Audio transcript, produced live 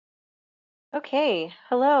Okay,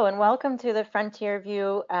 hello and welcome to the Frontier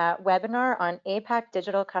View webinar on APAC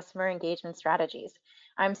Digital Customer Engagement Strategies.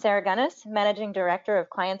 I'm Sarah Gunnis, Managing Director of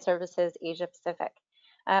Client Services Asia Pacific.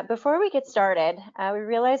 Before we get started, we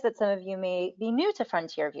realize that some of you may be new to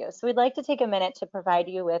Frontier View, so we'd like to take a minute to provide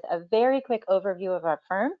you with a very quick overview of our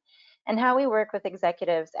firm and how we work with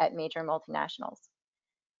executives at major multinationals.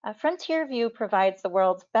 Frontier View provides the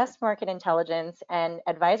world's best market intelligence and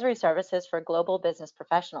advisory services for global business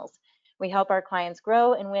professionals. We help our clients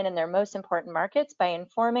grow and win in their most important markets by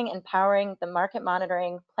informing and powering the market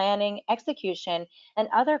monitoring, planning, execution, and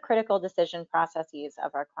other critical decision processes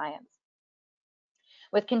of our clients.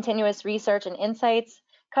 With continuous research and insights,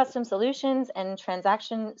 custom solutions, and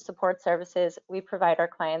transaction support services, we provide our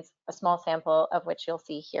clients a small sample of which you'll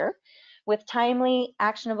see here, with timely,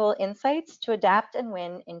 actionable insights to adapt and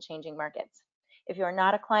win in changing markets. If you are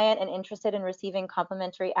not a client and interested in receiving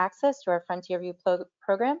complimentary access to our Frontier View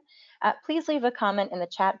program, please leave a comment in the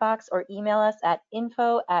chat box or email us at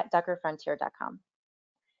info@DuckerFrontier.com.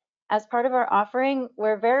 As part of our offering,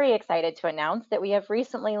 we're very excited to announce that we have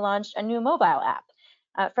recently launched a new mobile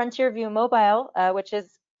app. Frontier View Mobile, which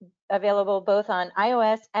is available both on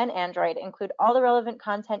iOS and Android, include all the relevant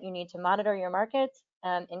content you need to monitor your markets,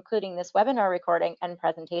 including this webinar recording and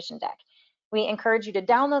presentation deck. We encourage you to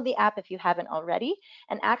download the app if you haven't already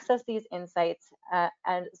and access these insights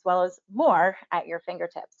as well as more at your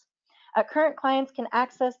fingertips. Current clients can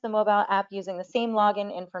access the mobile app using the same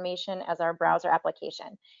login information as our browser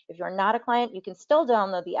application. If you're not a client, you can still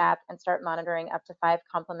download the app and start monitoring up to 5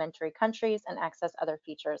 complementary countries and access other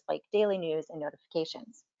features like daily news and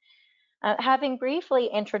notifications. Having briefly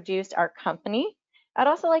introduced our company, I'd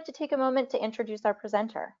also like to take a moment to introduce our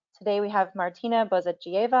presenter. Today we have Martina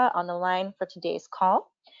Bozagieva on the line for today's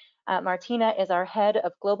call. Martina is our head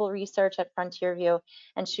of global research at Frontier View,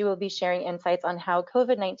 and she will be sharing insights on how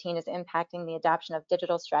COVID-19 is impacting the adoption of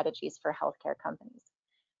digital strategies for healthcare companies.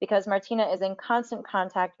 Because Martina is in constant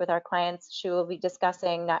contact with our clients, she will be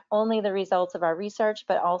discussing not only the results of our research,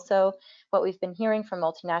 but also what we've been hearing from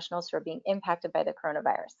multinationals who are being impacted by the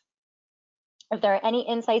coronavirus. If there are any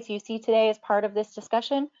insights you see today as part of this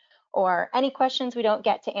discussion, or any questions we don't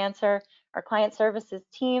get to answer, our client services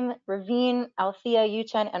team, Raveen, Althea,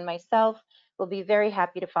 Yuchen, and myself will be very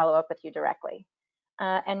happy to follow up with you directly.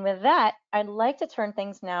 And with that, I'd like to turn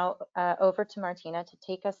things now over to Martina to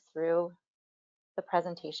take us through the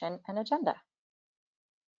presentation and agenda.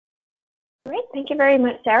 Great, thank you very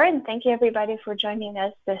much, Sarah, and thank you everybody for joining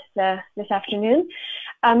us this afternoon.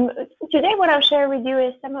 Today, what I'll share with you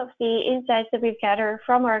is some of the insights that we've gathered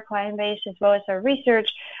from our client base, as well as our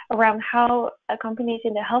research around how companies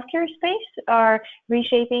in the healthcare space are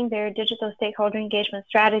reshaping their digital stakeholder engagement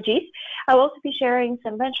strategies. I'll also be sharing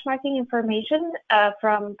some benchmarking information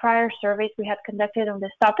from prior surveys we had conducted on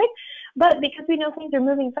this topic. But because we know things are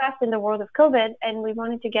moving fast in the world of COVID, and we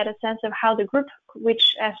wanted to get a sense of how the group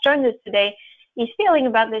which has joined us today is feeling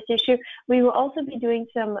about this issue, we will also be doing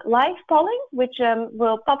some live polling, which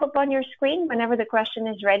will pop up on your screen whenever the question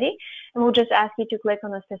is ready, and we'll just ask you to click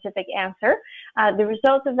on a specific answer. The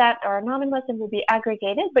results of that are anonymous and will be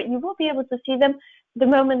aggregated, but you will be able to see them the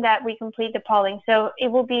moment that we complete the polling. So it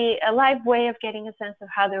will be a live way of getting a sense of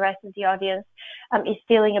how the rest of the audience is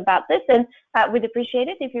feeling about this, and we'd appreciate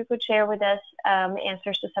it if you could share with us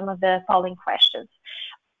answers to some of the polling questions.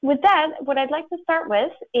 With that, what I'd like to start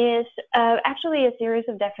with is actually a series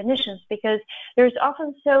of definitions, because there's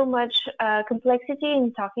often so much complexity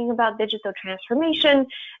in talking about digital transformation,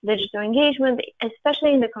 digital engagement,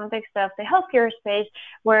 especially in the context of the healthcare space,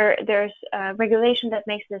 where there's regulation that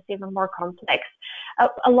makes this even more complex.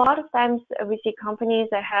 A lot of times we see companies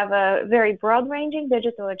that have a very broad-ranging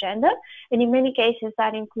digital agenda, and in many cases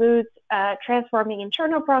that includes transforming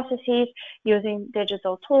internal processes, using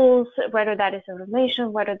digital tools, whether that is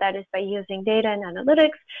automation, whether that is by using data and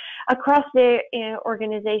analytics across the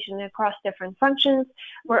organization, across different functions.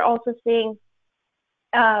 We're also seeing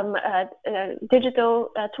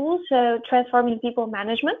digital tools transforming people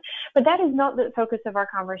management, but that is not the focus of our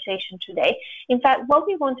conversation today. In fact, what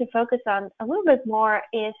we want to focus on a little bit more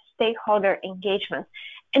is stakeholder engagement.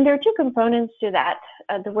 And there are two components to that,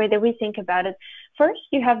 the way that we think about it. First,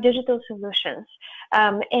 you have digital solutions.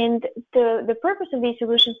 And the purpose of these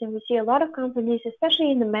solutions, and we see a lot of companies, especially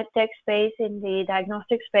in the medtech space, in the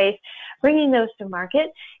diagnostic space, bringing those to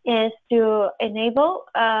market, is to enable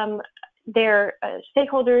their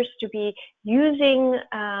stakeholders to be using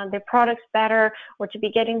their products better, or to be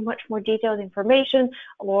getting much more detailed information,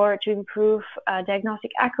 or to improve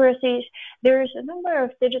diagnostic accuracies. There's a number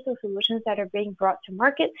of digital solutions that are being brought to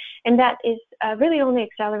market, and that is really only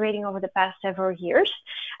accelerating over the past several years.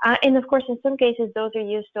 And of course, in some cases, those are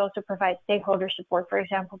used to also provide stakeholder support, for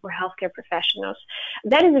example, for healthcare professionals.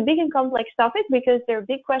 That is a big and complex topic because there are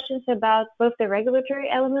big questions about both the regulatory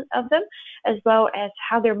element of them as well as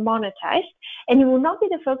how they're monetized. And it will not be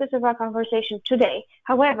the focus of our conversation today.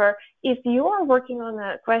 However, if you are working on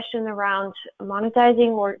a question around monetizing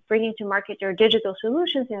or bringing to market your digital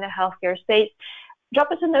solutions in the healthcare space, drop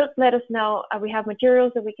us a note, let us know. We have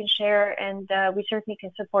materials that we can share, and we certainly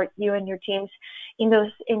can support you and your teams in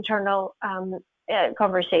those internal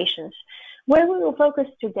conversations. Where we will focus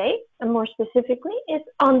today, and more specifically, is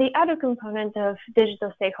on the other component of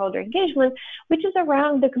digital stakeholder engagement, which is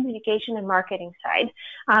around the communication and marketing side,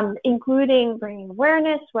 including bringing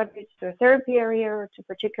awareness, whether it's to a therapy area or to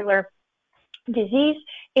particular disease,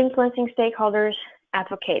 influencing stakeholders,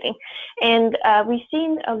 advocating. And we've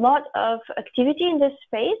seen a lot of activity in this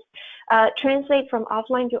space translate from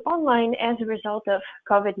offline to online as a result of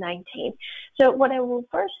COVID-19. So what I will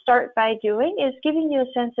first start by doing is giving you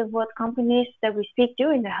a sense of what companies that we speak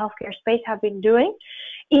to in the healthcare space have been doing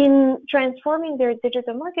in transforming their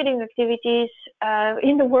digital marketing activities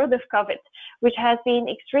in the world of COVID, which has been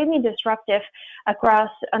extremely disruptive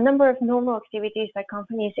across a number of normal activities that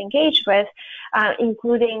companies engage with,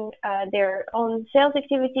 including their own sales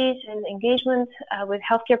activities and engagement with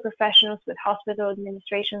healthcare professionals, with hospital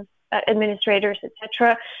administrators,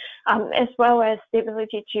 etc., as well as the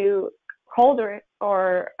ability to hold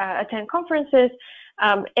or attend conferences,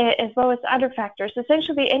 as well as other factors.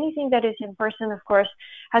 Essentially, anything that is in person, of course,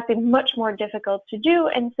 has been much more difficult to do.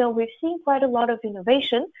 And so we've seen quite a lot of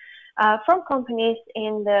innovation from companies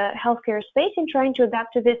in the healthcare space in trying to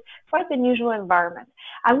adapt to this quite unusual environment.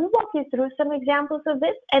 I will walk you through some examples of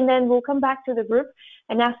this, and then we'll come back to the group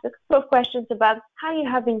and ask a couple of questions about how you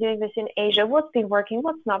have been doing this in Asia, what's been working,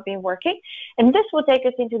 what's not been working. And this will take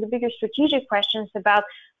us into the bigger strategic questions about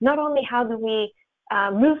not only how do we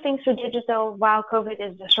move things to digital while COVID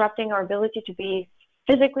is disrupting our ability to be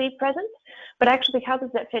physically present, but actually how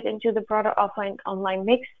does that fit into the broader offline-online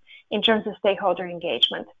mix in terms of stakeholder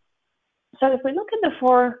engagement. So if we look at the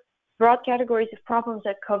four broad categories of problems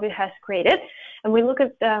that COVID has created, and we look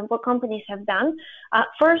at what companies have done,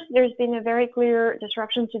 first, there's been a very clear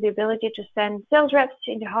disruption to the ability to send sales reps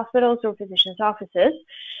into hospitals or physicians' offices.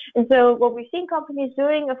 And so what we've seen companies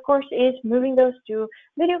doing, of course, is moving those to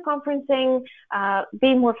video conferencing,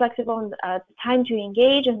 being more flexible on the time to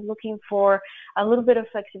engage and looking for a little bit of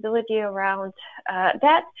flexibility around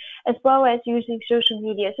that, as well as using social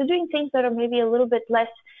media. So doing things that are maybe a little bit less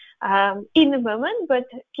in the moment, but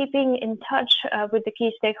keeping in touch with the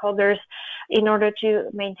key stakeholders in order to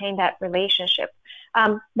maintain that relationship.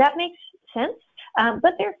 That makes sense,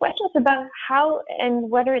 but there are questions about how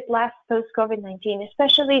and whether it lasts post-COVID-19,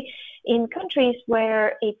 especially in countries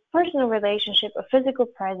where a personal relationship, a physical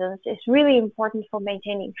presence is really important for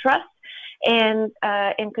maintaining trust and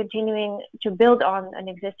continuing to build on an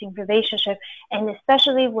existing relationship, and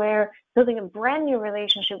especially where building a brand new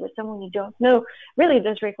relationship with someone you don't know really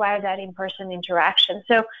does require that in-person interaction.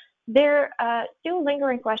 So there are still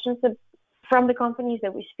lingering questions from the companies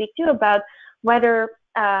that we speak to about whether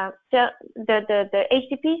the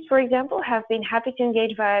HCPs, for example, have been happy to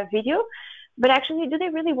engage via video, but actually, do they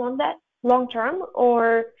really want that long-term,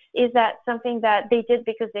 or is that something that they did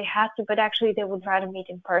because they had to, but actually they would rather meet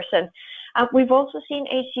in person? We've also seen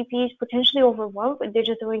HCPs potentially overwhelmed with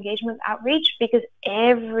digital engagement outreach because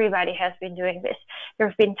everybody has been doing this. There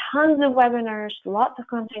have been tons of webinars, lots of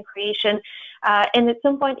content creation, and at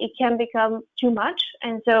some point it can become too much.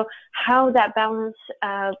 And so how that balance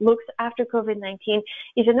looks after COVID-19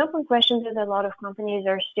 is an open question that a lot of companies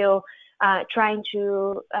are still trying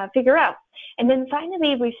to figure out. And then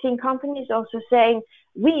finally, we've seen companies also saying,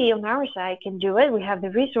 we on our side can do it. We have the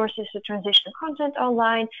resources to transition content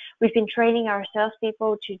online. We've been training our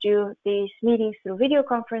salespeople to do these meetings through video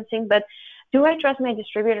conferencing, but do I trust my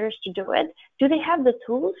distributors to do it? Do they have the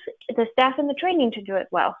tools, the staff, and the training to do it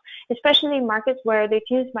well? Especially in markets where the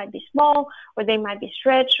teams might be small, or they might be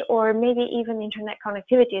stretched, or maybe even internet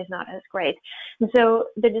connectivity is not as great. And so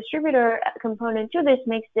the distributor component to this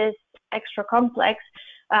makes this extra complex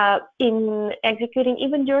in executing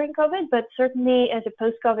even during COVID, but certainly as a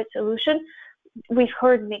post-COVID solution, we've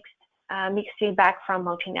heard mixed feedback from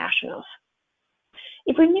multinationals.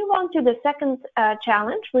 If we move on to the second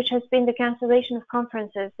challenge, which has been the cancellation of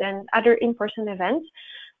conferences and other in-person events,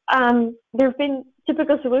 There have been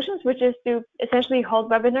typical solutions, which is to essentially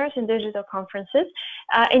hold webinars and digital conferences.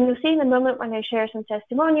 And you'll see in a moment when I share some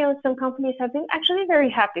testimonials, some companies have been actually very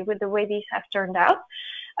happy with the way these have turned out.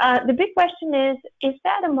 The big question is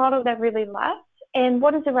that a model that really lasts? And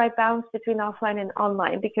what is the right balance between offline and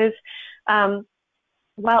online? Because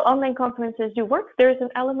while online conferences do work, there's an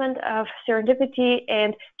element of serendipity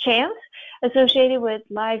and chance associated with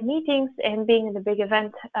live meetings and being in a big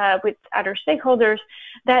event with other stakeholders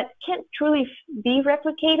that can't truly be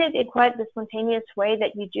replicated in quite the spontaneous way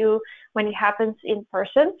that you do when it happens in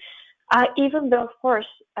person. Even though, of course,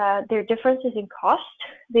 there are differences in cost,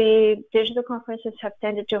 the digital conferences have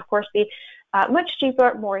tended to, of course, be much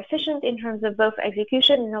cheaper, more efficient in terms of both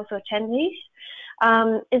execution and also attendees.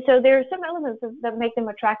 And so there are some elements that make them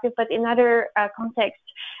attractive, but in other contexts,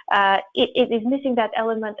 it is missing that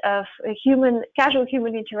element of casual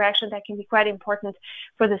human interaction that can be quite important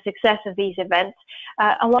for the success of these events.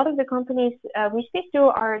 A lot of the companies we speak to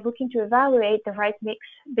are looking to evaluate the right mix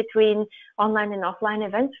between online and offline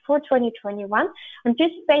events for 2021,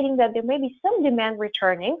 anticipating that there may be some demand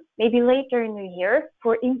returning, maybe later in the year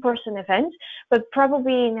for in-person events, but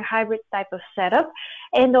probably in a hybrid type of setup,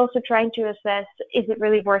 and also trying to assess, is it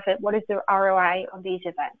really worth it? What is the ROI on these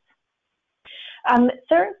events?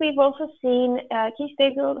 Third, we've also seen key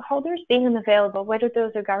stakeholders being unavailable, whether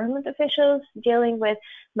those are government officials dealing with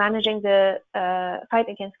managing the fight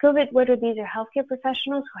against COVID, whether these are healthcare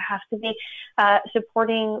professionals who have to be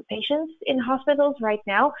supporting patients in hospitals right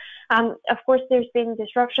now. Of course, there's been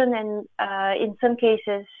disruption, and in some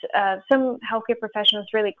cases, some healthcare professionals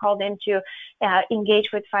really called in to engage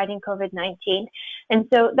with fighting COVID-19. And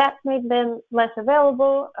so that's made them less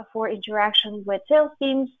available for interaction with sales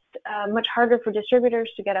teams, much harder for distributors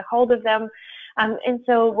to get a hold of them. And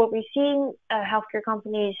so what we've seen healthcare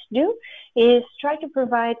companies do is try to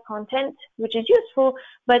provide content which is useful,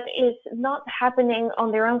 but is not happening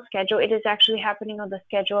on their own schedule. It is actually happening on the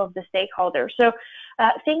schedule of the stakeholder. So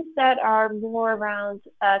things that are more around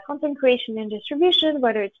content creation and distribution,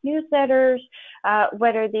 whether it's newsletters,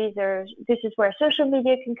 whether this is where social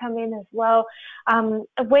media can come in as well,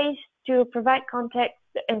 ways to provide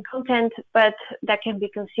content, but that can be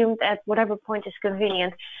consumed at whatever point is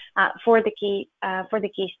convenient for the key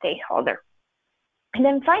stakeholder. And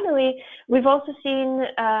then finally, we've also seen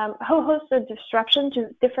a whole host of disruption to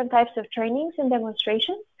different types of trainings and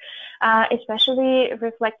demonstrations, especially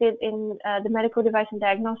reflected in the medical device and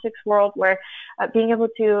diagnostics world, where being able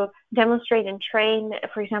to demonstrate and train,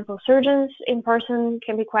 for example, surgeons in person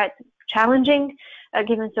can be quite challenging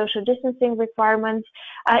given social distancing requirements.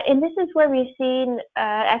 And this is where we've seen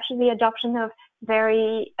actually adoption of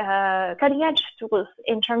very cutting edge tools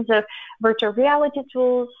in terms of virtual reality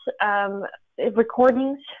tools,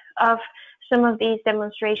 recordings of some of these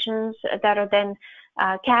demonstrations that are then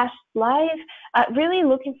cast live, really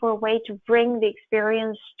looking for a way to bring the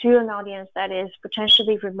experience to an audience that is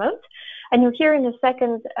potentially remote. And you'll hear in a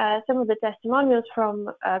second some of the testimonials from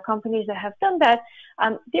companies that have done that.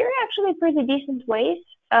 There are actually pretty decent ways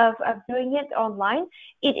of doing it online.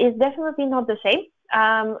 It is definitely not the same.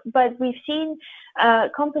 But we've seen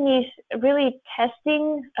companies really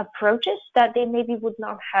testing approaches that they maybe would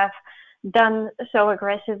not have done so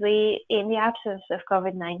aggressively in the absence of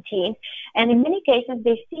COVID-19. And in many cases,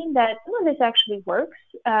 they've seen that some of this actually works.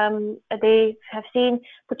 They have seen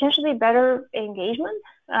potentially better engagement,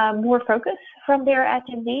 more focus from their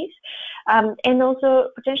attendees, and also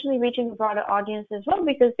potentially reaching a broader audience as well,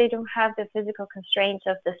 because they don't have the physical constraints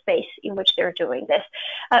of the space in which they're doing this.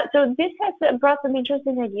 So this has brought some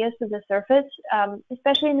interesting ideas to the surface,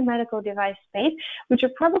 especially in the medical device space, which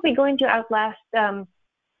are probably going to outlast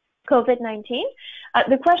COVID-19.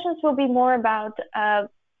 The questions will be more about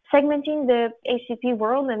segmenting the HCP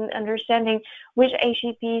world and understanding which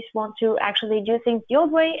HCPs want to actually do things the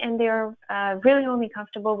old way, and they're really only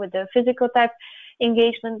comfortable with the physical type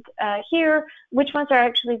engagement here, which ones are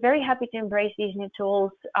actually very happy to embrace these new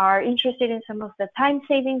tools, are interested in some of the time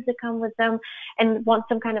savings that come with them, and want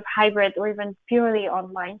some kind of hybrid or even purely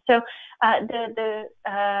online. So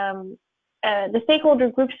the stakeholder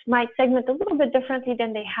groups might segment a little bit differently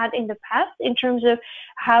than they had in the past in terms of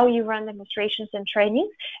how you run demonstrations and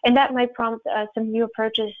trainings, and that might prompt some new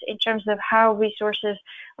approaches in terms of how resources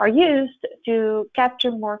are used to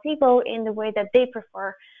capture more people in the way that they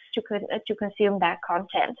prefer to consume that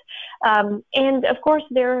content. And of course,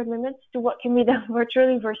 there are limits to what can be done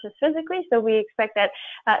virtually versus physically. So we expect that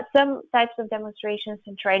some types of demonstrations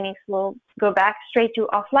and trainings will go back straight to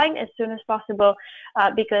offline as soon as possible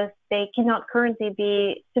because they cannot currently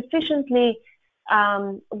be sufficiently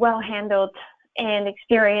well handled and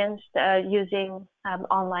experienced using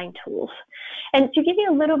online tools. And to give you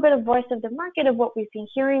a little bit of voice of the market of what we've been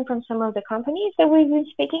hearing from some of the companies that we've been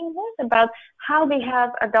speaking with about how they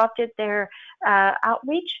have adopted their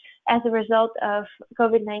outreach as a result of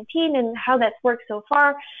COVID-19 and how that's worked so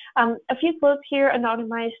far. A few quotes here,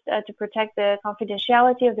 anonymized to protect the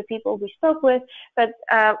confidentiality of the people we spoke with. But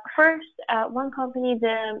first, one company,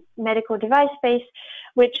 the medical device space,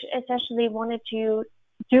 which essentially wanted to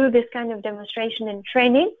do this kind of demonstration and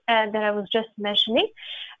training that I was just mentioning.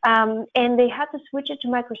 And they had to switch it to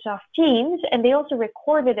Microsoft Teams, and they also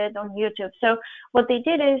recorded it on YouTube. So what they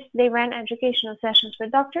did is they ran educational sessions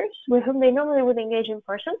with doctors with whom they normally would engage in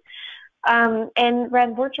person, and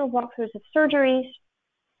ran virtual walkthroughs of surgeries.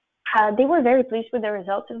 They were very pleased with the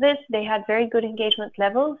results of this. They had very good engagement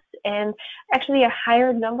levels and actually a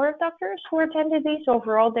higher number of doctors who attended these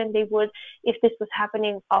overall than they would if this was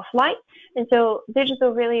happening offline. And so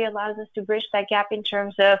digital really allows us to bridge that gap in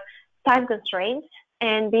terms of time constraints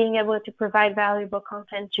and being able to provide valuable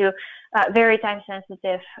content to very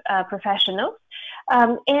time-sensitive professionals.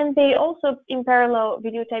 And they also, in parallel,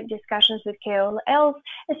 videotape discussions with KOLs,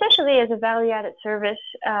 essentially as a value-added service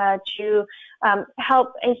to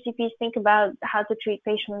help HCPs think about how to treat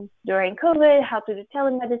patients during COVID, how to do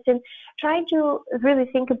telemedicine, trying to really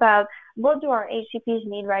think about what do our HCPs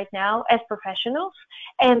need right now as professionals,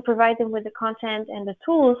 and provide them with the content and the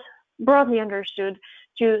tools, broadly understood,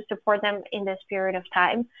 to support them in this period of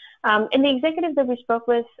time. And the executive that we spoke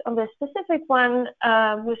with on the specific one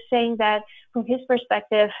was saying that from his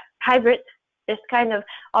perspective, hybrid, this kind of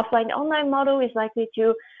offline-online model is likely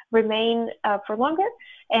to remain for longer,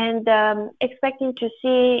 and expecting to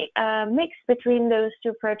see a mix between those two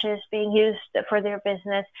approaches being used for their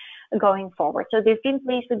business going forward. So they've been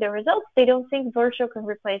pleased with the results. They don't think virtual can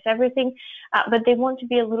replace everything, but they want to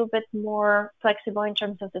be a little bit more flexible in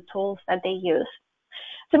terms of the tools that they use.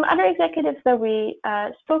 Some other executives that we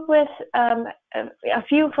spoke with, a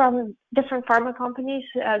few from different pharma companies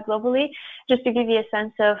globally, just to give you a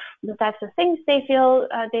sense of the types of things they feel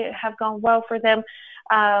they have gone well for them.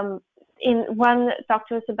 In one, talked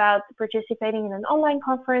to us about participating in an online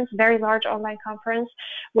conference, very large online conference,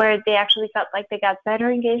 where they actually felt like they got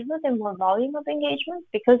better engagement and more volume of engagement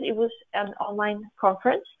because it was an online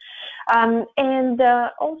conference. And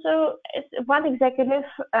also, one executive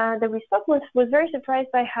that we spoke with was very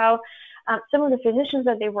surprised by how some of the physicians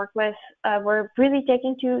that they work with were really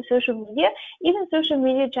taking to social media, even social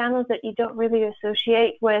media channels that you don't really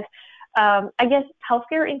associate with I guess,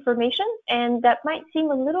 healthcare information, and that might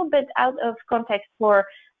seem a little bit out of context for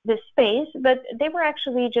this space, but they were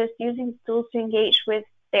actually just using tools to engage with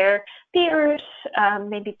their peers,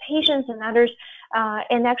 maybe patients and others,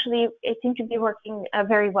 and actually it seemed to be working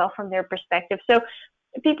very well from their perspective. So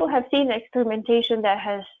people have seen experimentation that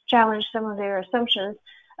has challenged some of their assumptions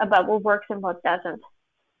about what works and what doesn't.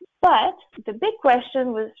 But the big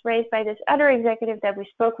question was raised by this other executive that we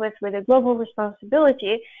spoke with a global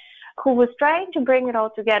responsibility, who was trying to bring it all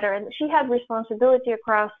together. And she had responsibility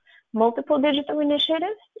across multiple digital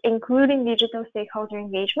initiatives, including digital stakeholder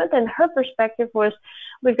engagement. And her perspective was,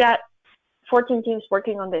 we've got 14 teams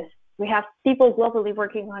working on this. We have people globally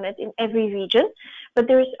working on it in every region, but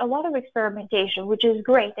there's a lot of experimentation, which is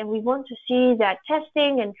great. And we want to see that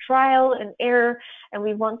testing and trial and error, and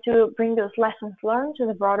we want to bring those lessons learned to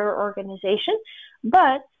the broader organization.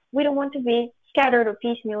 But we don't want to be scattered or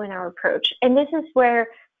piecemeal in our approach. And this is where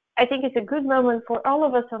I think it's a good moment for all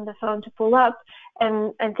of us on the phone to pull up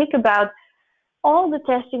and think about all the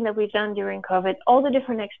testing that we've done during COVID, all the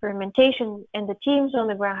different experimentation, and the teams on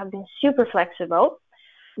the ground have been super flexible.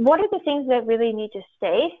 What are the things that really need to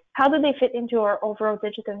stay? How do they fit into our overall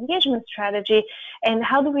digital engagement strategy? And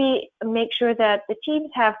how do we make sure that the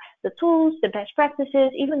teams have the tools, the best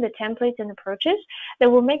practices, even the templates and approaches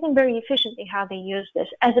that will make them very efficient in how they use this,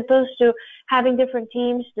 as opposed to having different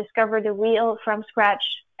teams discover the wheel from scratch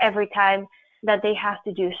every time that they have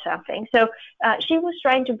to do something. So she was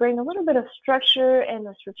trying to bring a little bit of structure and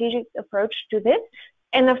a strategic approach to this,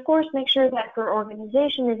 and of course make sure that her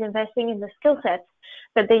organization is investing in the skill sets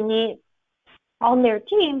that they need on their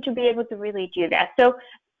team to be able to really do that. So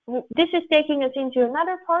this is taking us into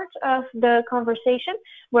another part of the conversation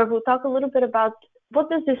where we'll talk a little bit about what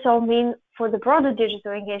does this all mean for the broader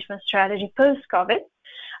digital engagement strategy post-COVID.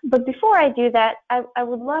 But before I do that, I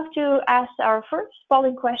would love to ask our first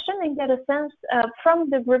polling question and get a sense from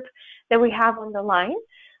the group that we have on the line,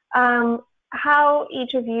 how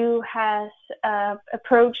each of you has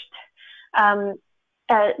approached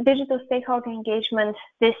digital stakeholder engagement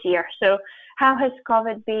this year. So how has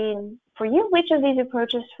COVID been for you, which of these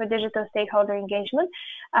approaches for digital stakeholder engagement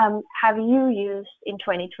have you used in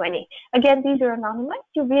 2020? Again, these are anonymized.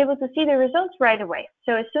 You'll be able to see the results right away.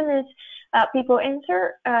 So as soon as people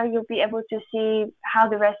answer, you'll be able to see how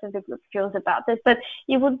the rest of the group feels about this. But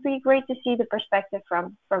it would be great to see the perspective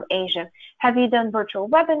from Asia. Have you done virtual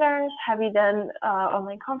webinars? Have you done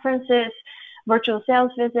online conferences, virtual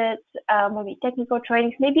sales visits, maybe technical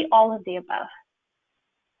trainings, maybe all of the above?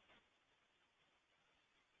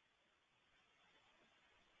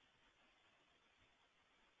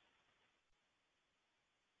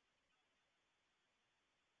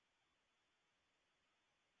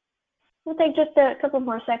 We'll take just a couple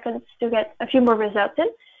more seconds to get a few more results in,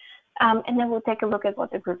 and then we'll take a look at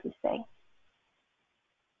what the group is saying.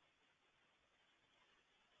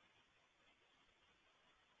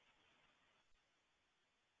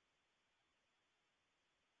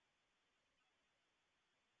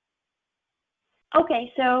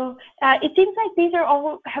 Okay, so it seems like these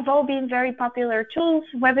have all been very popular tools.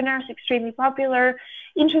 Webinars, extremely popular.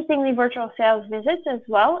 Interestingly, virtual sales visits as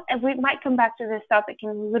well. And we might come back to this topic in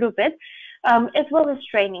a little bit, as well as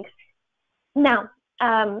trainings. Now,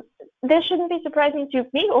 this shouldn't be surprising to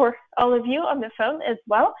me or all of you on the phone as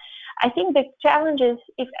well. I think the challenge is,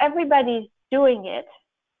 if everybody's doing it,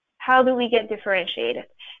 how do we get differentiated?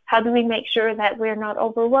 How do we make sure that we're not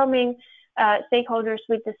overwhelming stakeholders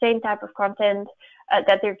with the same type of content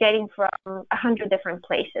that they're getting from 100 different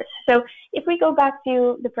places? So if we go back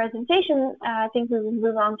to the presentation, I think we will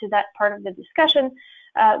move on to that part of the discussion,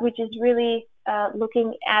 which is really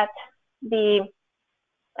looking at the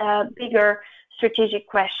bigger strategic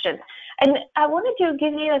question. And I wanted to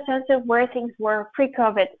give you a sense of where things were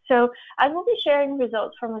pre-COVID. So I will be sharing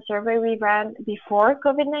results from a survey we ran before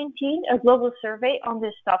COVID-19, a global survey on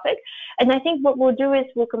this topic. And I think what we'll do is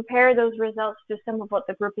we'll compare those results to some of what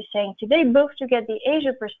the group is saying today, both to get the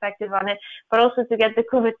Asia perspective on it, but also to get the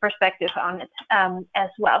COVID perspective on it as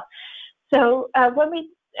well. So when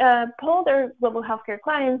we polled our global healthcare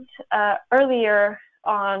clients earlier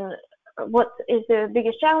on what is the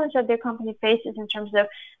biggest challenge that their company faces in terms of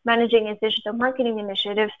managing its digital marketing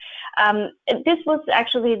initiatives, this was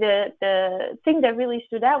actually the thing that really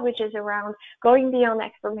stood out, which is around going beyond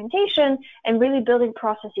experimentation and really building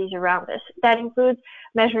processes around this. That includes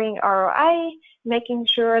measuring ROI, making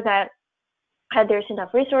sure that there's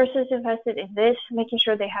enough resources invested in this, making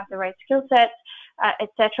sure they have the right skill sets,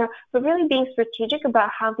 etc., but really being strategic about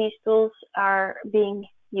how these tools are being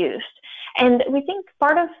used. And we think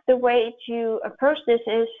part of the way to approach this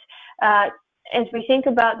is, as we think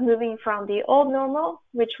about moving from the old normal,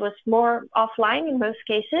 which was more offline in most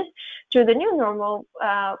cases, to the new normal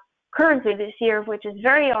currently this year, which is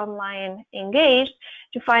very online engaged,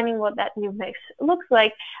 to finding what that new mix looks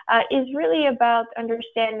like, is really about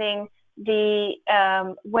understanding the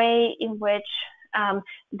way in which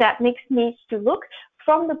that mix needs to look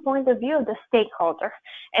from the point of view of the stakeholder.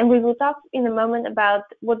 And we will talk in a moment about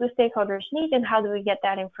what the stakeholders need and how do we get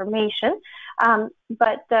that information.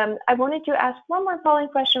 But I wanted to ask one more polling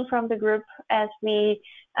question from the group as we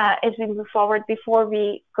move forward before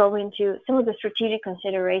we go into some of the strategic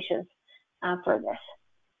considerations for this.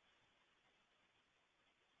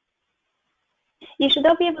 You should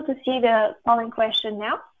all be able to see the polling question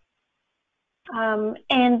now.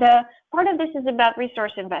 Part of this is about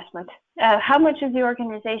resource investment. How much is the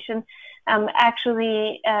organization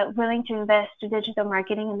actually willing to invest to digital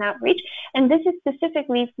marketing and outreach? And this is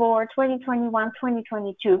specifically for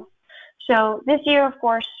 2021-2022. So this year, of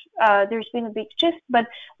course, there's been a big shift, but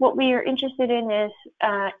what we are interested in is,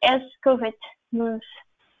 as COVID moves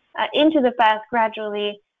into the past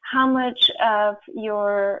gradually, how much of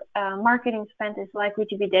your marketing spend is likely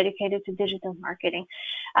to be dedicated to digital marketing?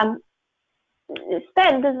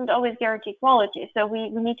 Spend doesn't always guarantee quality, so we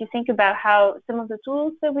need to think about how some of the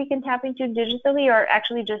tools that we can tap into digitally are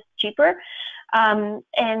actually just cheaper,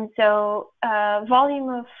 and so volume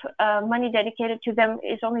of money dedicated to them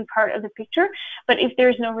is only part of the picture. But if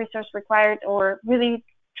there's no resource required or really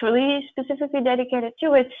truly specifically dedicated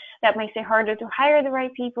to it, that makes it harder to hire the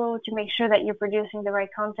right people, to make sure that you're producing the right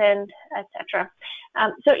content, etc.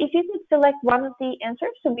 So if you could select one of the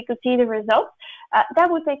answers so we could see the results, that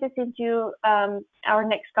would take us into our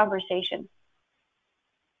next conversation.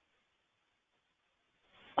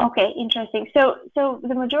 Okay, interesting. So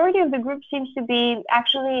the majority of the group seems to be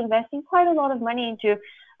actually investing quite a lot of money into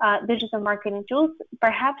digital marketing tools.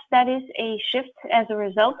 Perhaps that is a shift as a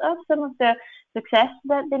result of some of the success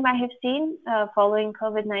that they might have seen following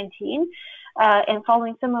COVID-19 and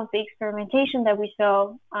following some of the experimentation that we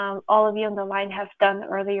saw all of you on the line have done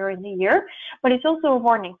earlier in the year. But it's also a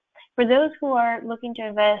warning for those who are looking to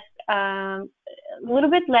invest a little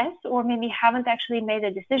bit less, or maybe haven't actually made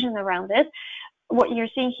a decision around it, what you're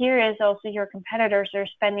seeing here is also your competitors are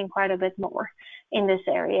spending quite a bit more in this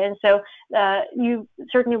area. And so you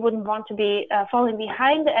certainly wouldn't want to be falling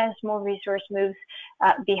behind as more resource moves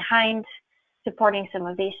behind supporting some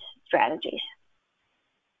of these strategies.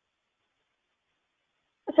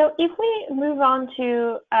 So if we move on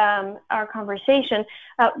to our conversation,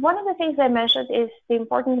 one of the things I mentioned is the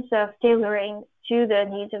importance of tailoring to the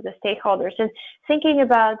needs of the stakeholders and thinking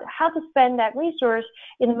about how to spend that resource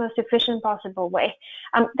in the most efficient possible way.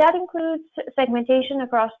 That includes segmentation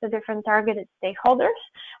across the different targeted stakeholders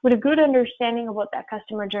with a good understanding of what that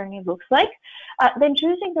customer journey looks like, then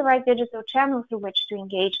choosing the right digital channels through which to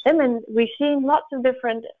engage them. And we've seen lots of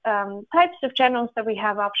different types of channels that we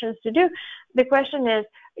have options to do. The question is,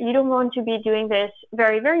 you don't want to be doing this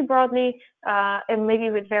very, very broadly and maybe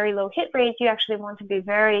with very low hit rates. You actually want to be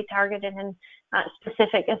very targeted and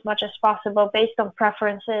specific as much as possible based on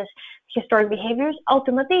preferences, historic behaviors,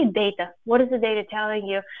 ultimately data. What is the data telling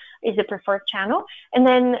you is the preferred channel? And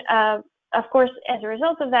then, of course, as a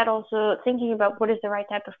result of that, also thinking about what is the right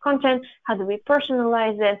type of content, how do we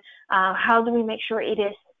personalize it, how do we make sure it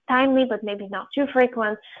is timely but maybe not too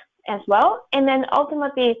frequent as well. And then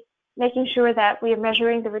ultimately, making sure that we are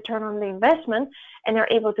measuring the return on the investment and are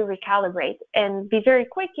able to recalibrate and be very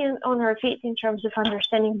quick on our feet in terms of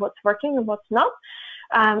understanding what's working and what's not,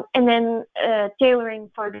 and then tailoring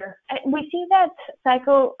further. We see that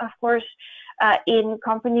cycle, of course, in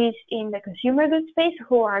companies in the consumer goods space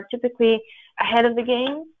who are typically ahead of the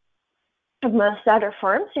game of most other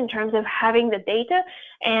firms in terms of having the data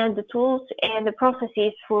and the tools and the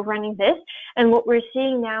processes for running this. And what we're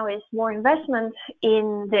seeing now is more investment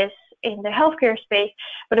in this in the healthcare space,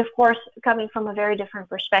 but of course coming from a very different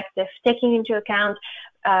perspective, taking into account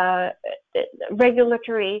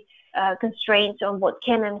regulatory constraints on what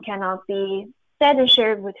can and cannot be said and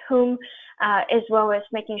shared with whom, as well as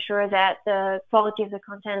making sure that the quality of the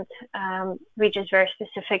content reaches very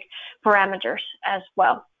specific parameters as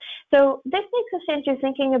well. So this takes us into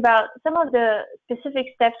thinking about some of the specific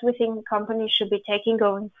steps we think companies should be taking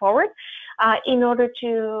going forward in order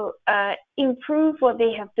to improve what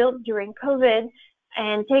they have built during COVID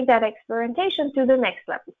and take that experimentation to the next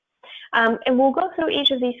level. And we'll go through each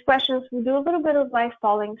of these questions. We'll do a little bit of live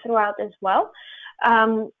polling throughout as well.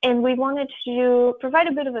 And we wanted to provide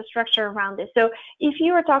a bit of a structure around this. So if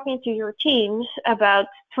you are talking to your teams about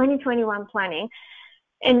 2021 planning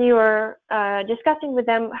and you're discussing with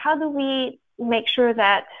them, how do we make sure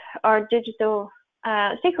that our digital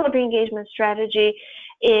stakeholder engagement strategy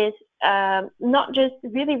is not just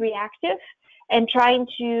really reactive and trying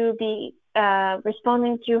to be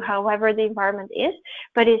responding to however the environment is,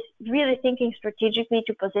 but is really thinking strategically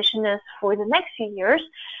to position us for the next few years,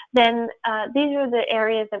 then these are the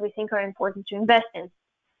areas that we think are important to invest in.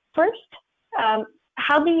 First,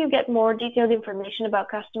 how do you get more detailed information about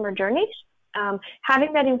customer journeys?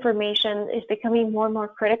 Having that information is becoming more and more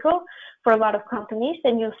critical for a lot of companies,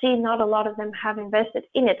 and you'll see not a lot of them have invested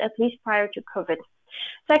in it, at least prior to COVID.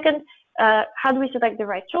 Second, how do we select the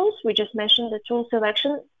right tools? We just mentioned the tool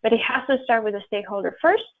selection, but it has to start with the stakeholder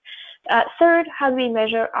first. Third, how do we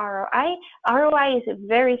measure ROI? ROI is a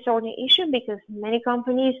very thorny issue because many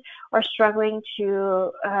companies are struggling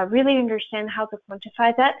to really understand how to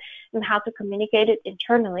quantify that and how to communicate it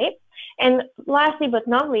internally. And lastly, but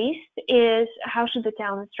not least, is how should the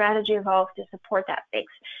talent strategy evolve to support that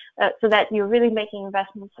mix so that you're really making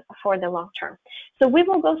investments for the long term. So we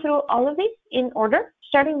will go through all of these in order,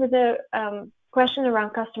 starting with the question around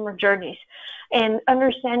customer journeys and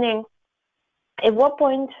understanding at what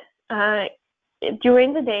point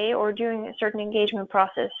during the day or during a certain engagement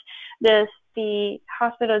process does the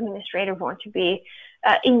hospital administrator want to be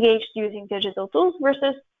engaged using digital tools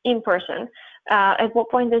versus in person? At what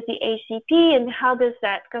point does the ACP and how does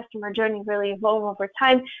that customer journey really evolve over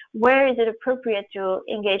time? Where is it appropriate to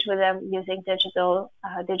engage with them using digital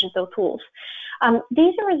tools?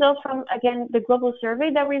 These are results from, again, the global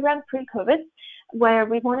survey that we ran pre-COVID, where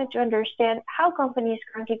we wanted to understand how companies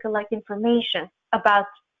currently collect information about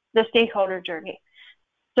the stakeholder journey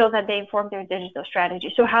so that they inform their digital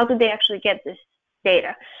strategy. So how do they actually get this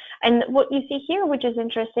data? And what you see here, which is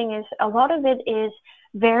interesting, is a lot of it is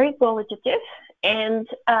very qualitative and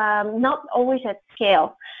not always at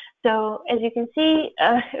scale. So as you can see,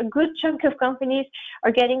 a good chunk of companies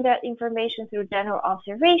are getting that information through general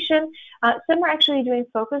observation. Some are actually doing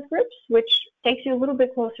focus groups, which takes you a little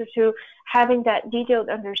bit closer to having that detailed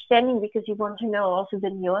understanding because you want to know also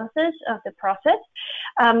the nuances of the process.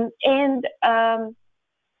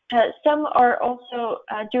 Some are also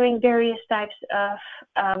doing various types of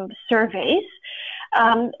surveys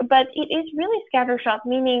But it is really scattershot,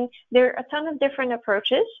 meaning there are a ton of different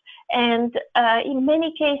approaches, and in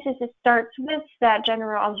many cases it starts with that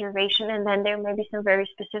general observation, and then there may be some very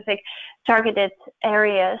specific targeted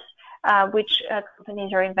areas which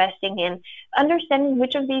companies are investing in. Understanding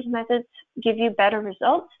which of these methods give you better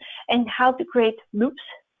results and how to create loops.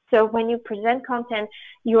 So when you present content,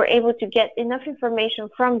 you're able to get enough information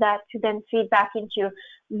from that to then feed back into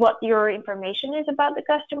what your information is about the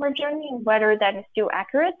customer journey and whether that is still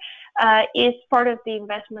accurate, is part of the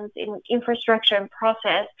investments in infrastructure and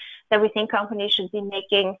process that we think companies should be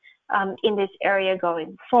making in this area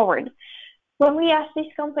going forward. When we ask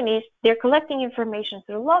these companies, they're collecting information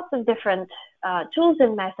through lots of different tools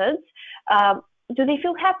and methods. Do they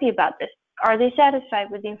feel happy about this? Are they satisfied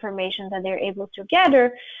with the information that they're able to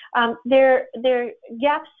gather? There are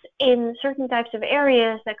gaps in certain types of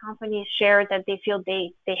areas that companies share that they feel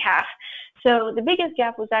they have. So the biggest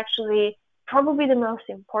gap was actually probably the most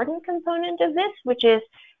important component of this, which is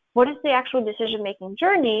what is the actual decision-making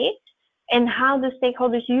journey and how the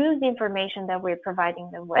stakeholders use the information that we're providing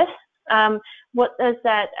them with. What does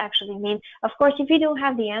that actually mean? Of course, if you don't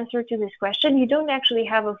have the answer to this question, you don't actually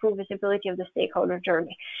have a full visibility of the stakeholder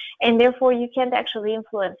journey. And therefore, you can't actually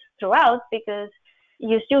influence throughout because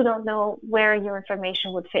you still don't know where your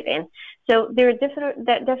information would fit in. So there are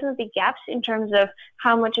definitely gaps in terms of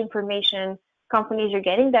how much information companies are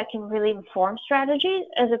getting that can really inform strategy,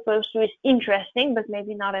 as opposed to it's interesting, but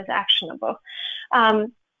maybe not as actionable.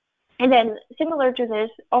 And then similar to this,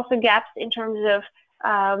 also gaps in terms of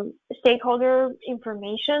stakeholder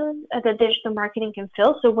information that digital marketing can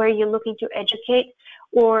fill. So where you're looking to educate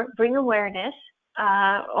or bring awareness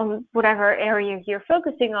on whatever area you're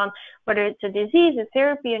focusing on, whether it's a disease, a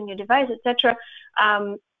therapy, a new device, etc.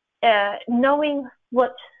 Knowing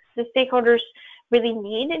what the stakeholders really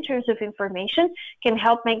need in terms of information can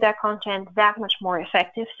help make that content that much more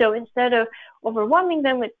effective. So instead of overwhelming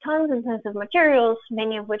them with tons and tons of materials,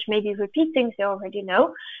 many of which maybe repeat things they already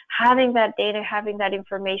know, having that data, having that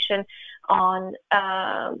information on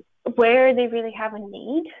where they really have a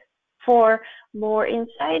need for more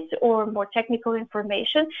insights or more technical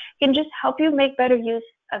information can just help you make better use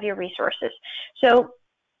of your resources. So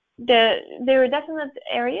there are definite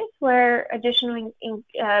areas where additional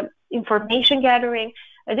information gathering,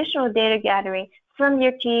 additional data gathering from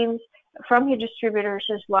your teams, from your distributors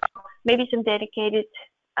as well, maybe some dedicated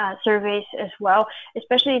surveys as well,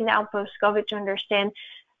 especially now post-COVID, to understand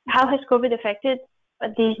how has COVID affected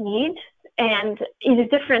these needs and is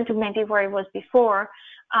it different to maybe where it was before.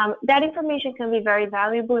 That information can be very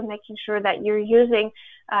valuable in making sure that you're using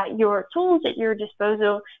your tools at your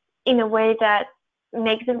disposal in a way that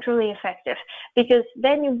makes them truly effective, because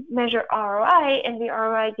then you measure ROI and the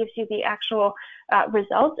ROI gives you the actual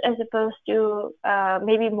results, as opposed to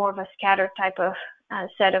maybe more of a scattered type of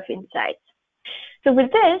set of insights. So with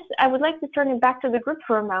this, I would like to turn it back to the group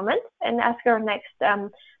for a moment and ask our next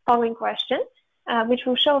following question, which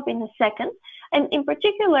will show up in a second. And in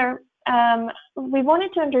particular, we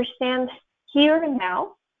wanted to understand here and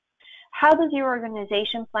now, how does your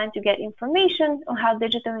organization plan to get information on how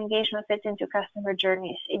digital engagement fits into customer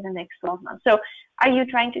journeys in the next 12 months? So are you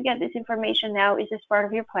trying to get this information now? Is this part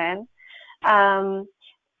of your plan? Do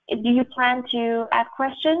you plan to add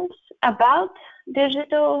questions about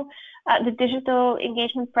the digital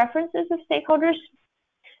engagement preferences of stakeholders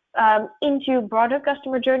into broader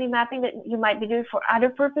customer journey mapping that you might be doing for other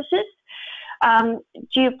purposes?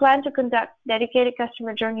 Do you plan to conduct dedicated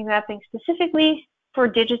customer journey mapping specifically for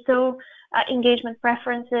digital engagement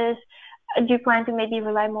preferences? Do you plan to maybe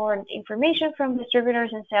rely more on information from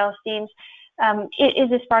distributors and sales teams? Is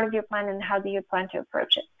this part of your plan, and how do you plan to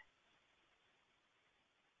approach it?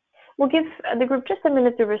 We'll give the group just a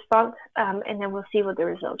minute to respond, and then we'll see what the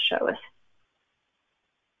results show us.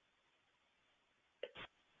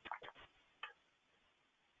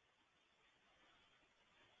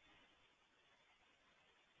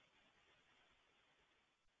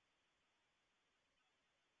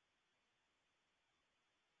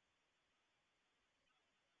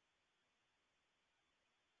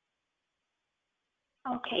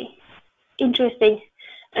 Okay, interesting.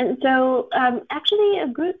 And so actually a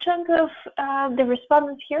good chunk of the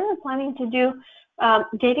respondents here are planning to do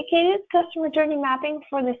dedicated customer journey mapping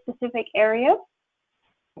for this specific area.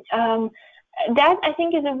 That, I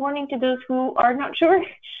think, is a warning to those who are not sure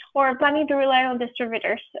or are planning to rely on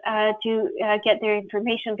distributors to get their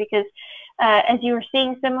information, because as you were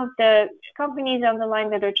seeing, some of the companies on the line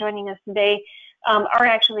that are joining us today are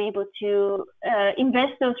actually able to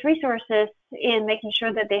invest those resources in making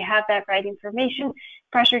sure that they have that right information,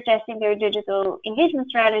 pressure testing their digital engagement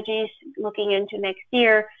strategies, looking into next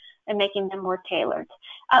year, and making them more tailored.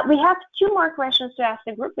 We have 2 more questions to ask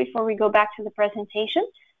the group before we go back to the presentation.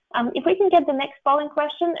 If we can get the next polling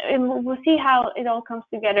question, and we'll see how it all comes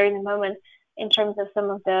together in a moment in terms of some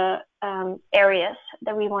of the areas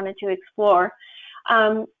that we wanted to explore.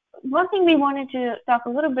 One thing we wanted to talk a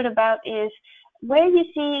little bit about is where you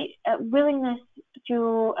see willingness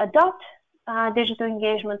to adopt digital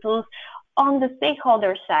engagement tools on the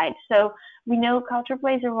stakeholder side. So we know culture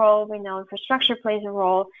plays a role, we know infrastructure plays a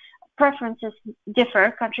role, preferences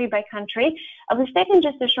differ country by country. We've taken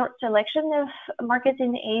just a short selection of markets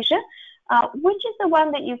in Asia. Which is the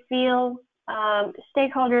one that you feel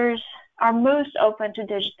stakeholders are most open to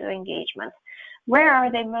digital engagement? Where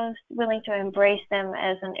are they most willing to embrace them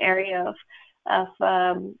as an area of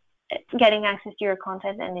getting access to your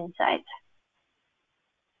content and insights?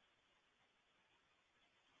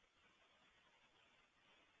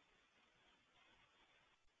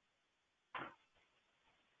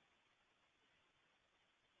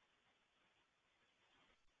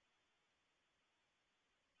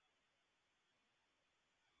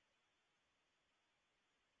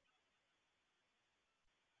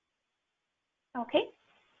 Okay,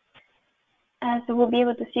 so we'll be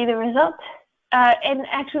able to see the result. And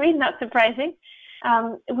actually, not surprising,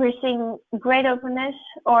 we're seeing great openness,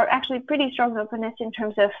 or actually pretty strong openness in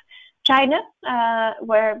terms of China,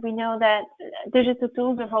 where we know that digital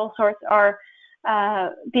tools of all sorts are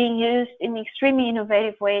being used in extremely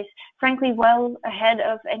innovative ways, frankly, well ahead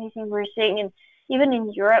of anything we're seeing even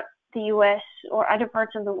in Europe, the US, or other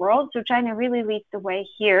parts of the world. So China really leads the way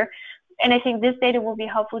here. And I think this data will be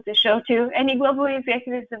helpful to show to any global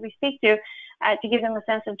executives that we speak to give them a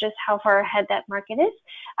sense of just how far ahead that market is.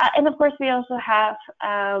 And of course, we also have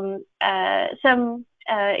some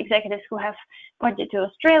executives who have pointed to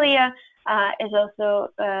Australia as also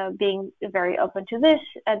being very open to this.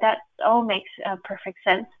 That all makes perfect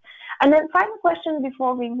sense. And then final question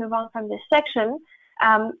before we move on from this section,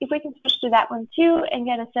 if we can switch to that one too and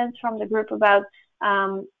get a sense from the group about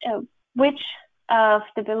which of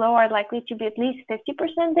the below are likely to be at least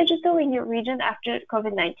 50% digital in your region after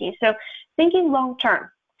COVID-19. So thinking long term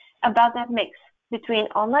about that mix between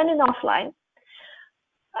online and offline,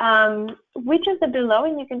 which of the below,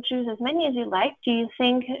 and you can choose as many as you like, do you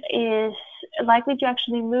think is likely to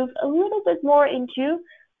actually move a little bit more into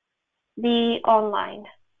the online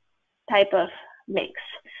type of mix?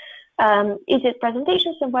 Is it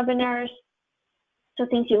presentations and webinars, so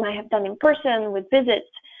things you might have done in person with visits,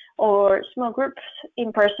 or small groups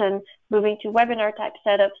in person, moving to webinar type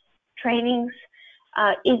setups, trainings?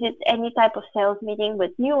 Is it any type of sales meeting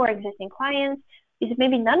with new or existing clients? Is it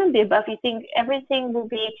maybe none of the above? You think everything will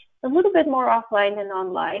be a little bit more offline than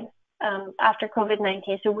online after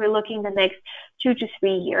COVID-19? So we're looking the next 2 to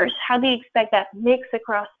 3 years. How do you expect that mix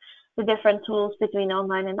across the different tools between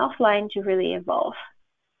online and offline to really evolve?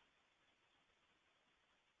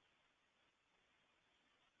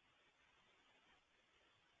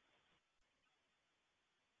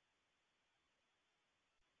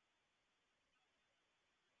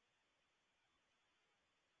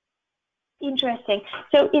 Interesting.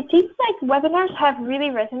 So it seems like webinars have really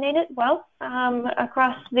resonated well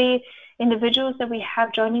across the individuals that we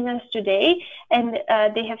have joining us today, and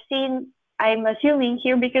they have seen, I'm assuming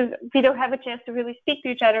here because we don't have a chance to really speak to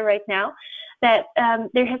each other right now, that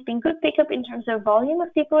there has been good pickup in terms of volume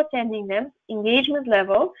of people attending them, engagement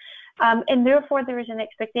level, and therefore there is an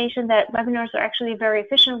expectation that webinars are actually a very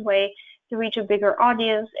efficient way to reach a bigger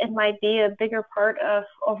audience and might be a bigger part of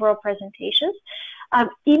overall presentations.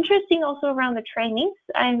 Interesting also around the trainings.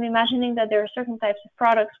 I'm imagining that there are certain types of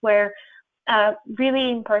products where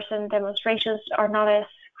really in-person demonstrations are not as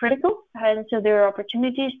critical, and so there are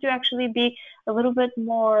opportunities to actually be a little bit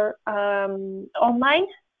more online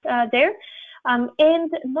there. And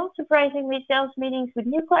not surprisingly, sales meetings with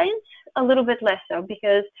new clients, a little bit less so,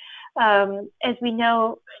 because as we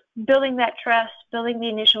know, building that trust, building the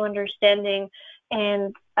initial understanding,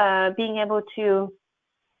 and being able to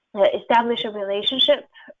establish a relationship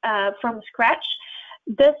from scratch,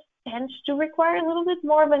 this tends to require a little bit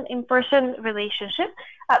more of an in-person relationship.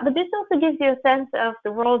 But this also gives you a sense of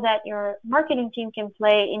the role that your marketing team can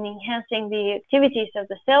play in enhancing the activities of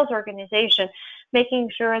the sales organization, making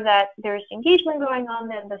sure that there's engagement going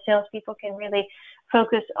on and the salespeople can really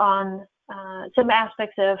focus on some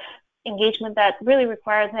aspects of engagement that really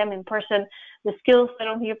requires them in person, the skills that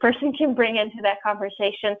only a person can bring into that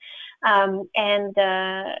conversation, and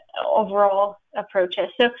overall approaches.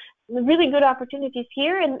 So really good opportunities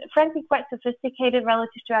here, and frankly quite sophisticated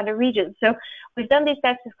relative to other regions. So we've done these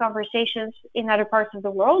types of conversations in other parts of the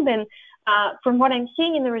world, and from what I'm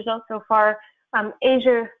seeing in the results so far,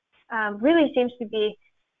 Asia really seems to be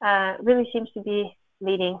really seems to be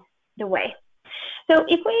leading the way. So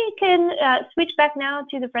if we can switch back now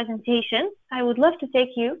to the presentation, I would love to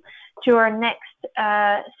take you to our next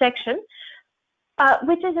section,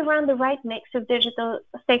 which is around the right mix of digital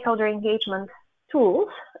stakeholder engagement tools.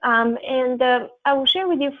 I will share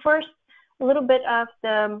with you first a little bit of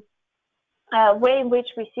the way in which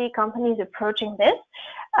we see companies approaching this.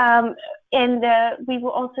 We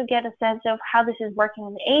will also get a sense of how this is working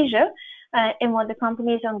in Asia and what the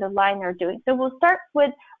companies on the line are doing. So we'll start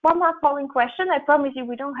with one more polling question. I promise you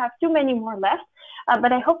we don't have too many more left,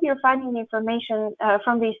 but I hope you're finding the information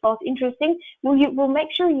from these polls interesting. We'll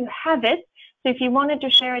make sure you have it. So if you wanted to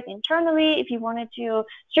share it internally, if you wanted to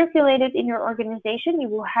circulate it in your organization, you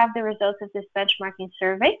will have the results of this benchmarking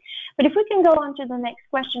survey. But if we can go on to the next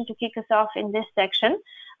question to kick us off in this section,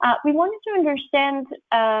 we wanted to understand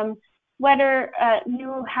whether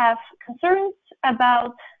you have concerns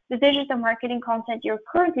about the digital marketing content you're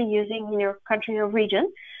currently using in your country or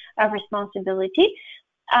region of responsibility.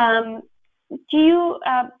 Do you,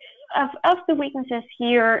 of the weaknesses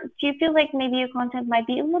here, do you feel like maybe your content might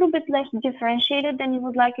be a little bit less differentiated than you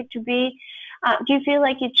would like it to be? Do you feel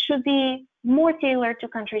like it should be more tailored to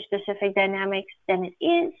country-specific dynamics than it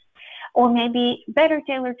is? Or maybe better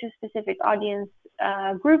tailored to specific audience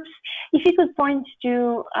groups? If you could point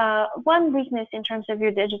to one weakness in terms of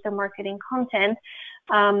your digital marketing content,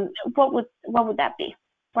 what would that be?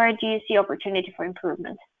 Where do you see opportunity for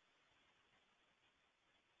improvement?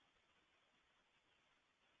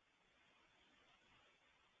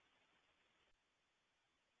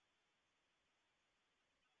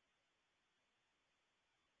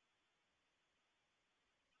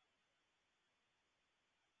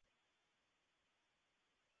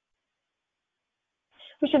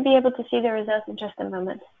 We should be able to see the results in just a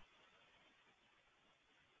moment.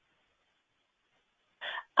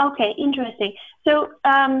 Okay, interesting. So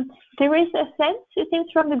there is a sense, it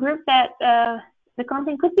seems, from the group that the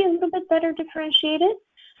content could be a little bit better differentiated,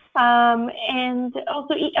 and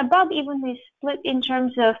also about evenly split in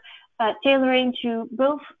terms of tailoring to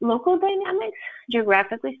both local dynamics,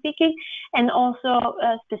 geographically speaking, and also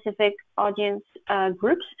specific audience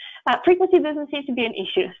groups. Frequency doesn't seem to be an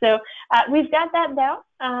issue, so we've got that down,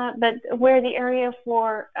 but where the area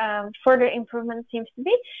for further improvement seems to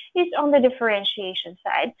be is on the differentiation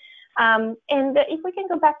side. And if we can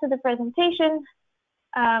go back to the presentation,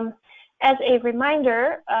 as a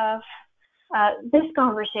reminder of this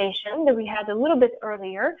conversation that we had a little bit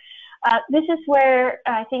earlier, this is where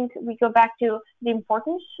I think we go back to the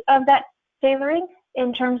importance of that tailoring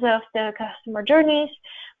in terms of the customer journeys,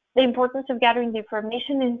 the importance of gathering the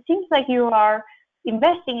information, and it seems like you are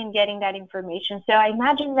investing in getting that information. So I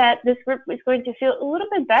imagine that this group is going to feel a little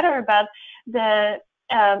bit better about the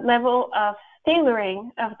level of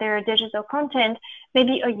tailoring of their digital content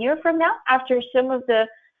maybe a year from now, after some of the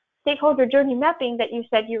stakeholder journey mapping that you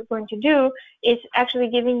said you're going to do is actually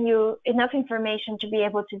giving you enough information to be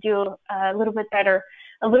able to do a little bit better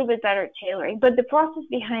tailoring. But the process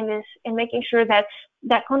behind this and making sure that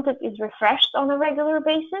that content is refreshed on a regular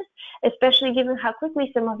basis, especially given how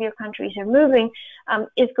quickly some of your countries are moving,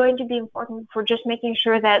 is going to be important for just making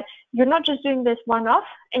sure that you're not just doing this one-off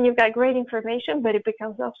and you've got great information, but it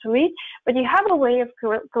becomes obsolete, but you have a way of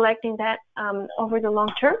collecting that over the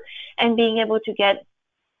long term and being able to get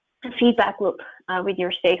a feedback loop with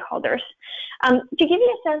your stakeholders. To give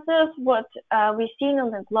you a sense of what we've seen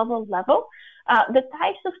on the global level, the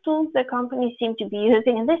types of tools that companies seem to be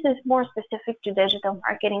using, and this is more specific to digital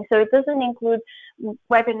marketing, so it doesn't include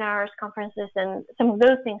webinars, conferences, and some of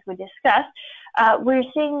those things we discussed. We're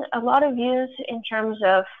seeing a lot of use in terms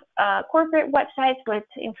of corporate websites with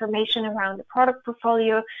information around the product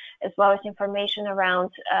portfolio, as well as information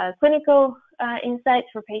around clinical insights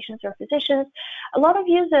for patients or physicians. A lot of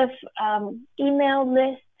use of email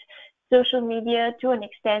lists, social media to an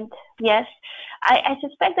extent, yes. I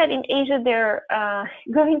suspect that in Asia there's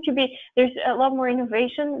a lot more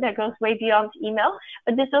innovation that goes way beyond email,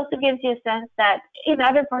 but this also gives you a sense that in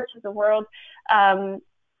other parts of the world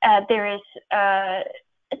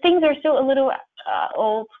things are still a little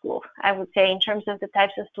old school, I would say, in terms of the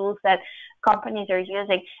types of tools that companies are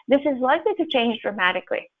using. This is likely to change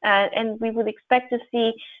dramatically, and we would expect to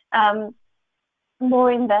see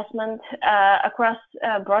more investment across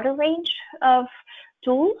a broader range of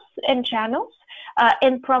tools and channels,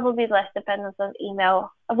 and probably less dependence on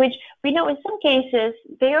email, which we know in some cases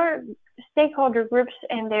they are stakeholder groups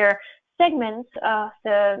and their segments of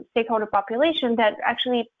the stakeholder population that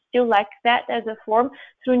actually still like that as a form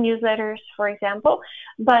through newsletters, for example.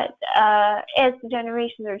 But as the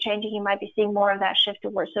generations are changing, you might be seeing more of that shift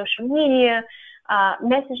towards social media,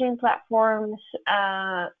 messaging platforms,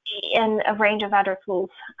 and a range of other tools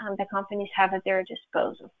that companies have at their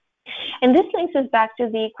disposal. And this links us back to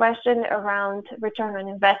the question around return on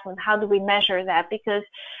investment. How do we measure that? Because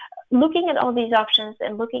looking at all these options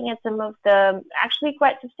and looking at some of the actually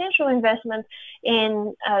quite substantial investment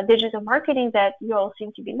in digital marketing that you all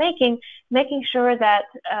seem to be making sure that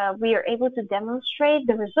we are able to demonstrate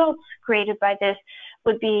the results created by this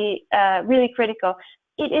would be really critical.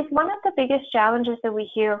 It is one of the biggest challenges that we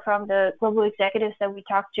hear from the global executives that we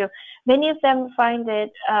talk to. Many of them find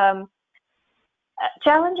it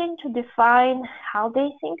challenging to define how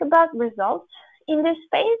they think about results in this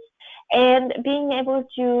space and being able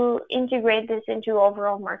to integrate this into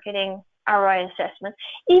overall marketing ROI assessment.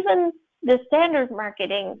 Even the standard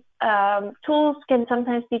marketing tools can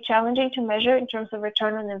sometimes be challenging to measure in terms of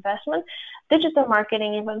return on investment. Digital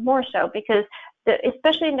marketing even more so, because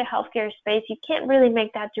especially in the healthcare space, you can't really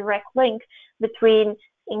make that direct link between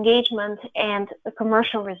engagement and the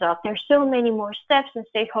commercial result. There's so many more steps and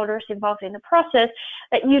stakeholders involved in the process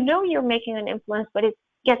that you're making an influence, but it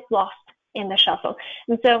gets lost in the shuffle.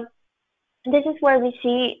 And so this is where we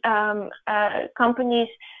see companies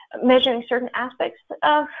measuring certain aspects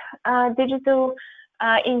of digital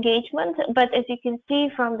engagement. But as you can see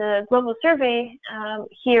from the global survey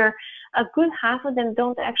here, a good half of them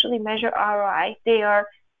don't actually measure ROI. They are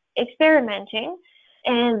experimenting,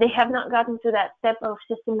 and they have not gotten to that step of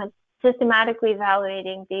systematically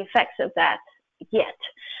evaluating the effects of that yet.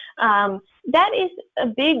 That is a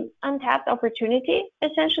big untapped opportunity,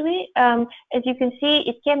 essentially. As you can see,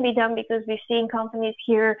 it can be done because we've seen companies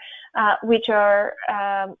here which are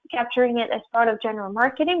capturing it as part of general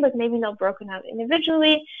marketing, but maybe not broken out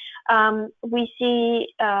individually. We see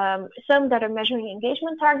some that are measuring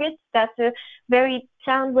engagement targets. That's a very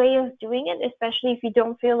sound way of doing it, especially if you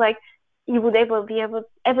don't feel like you would ever be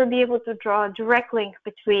able to draw a direct link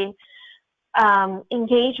between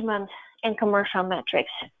engagement and commercial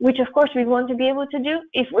metrics, which of course we want to be able to do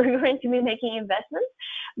if we're going to be making investments.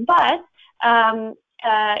 But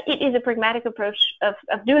it is a pragmatic approach of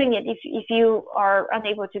doing it if you are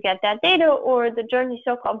unable to get that data, or the journey is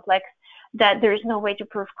so complex that there is no way to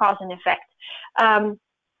prove cause and effect.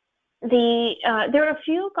 There are a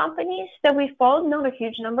few companies that we followed, not a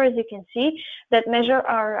huge number as you can see, that measure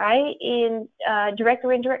ROI in direct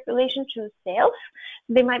or indirect relation to sales.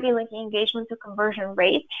 They might be linking engagement to conversion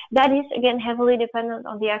rate. That is, again, heavily dependent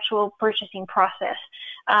on the actual purchasing process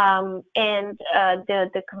and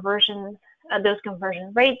the conversion. Those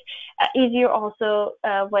conversion rates easier also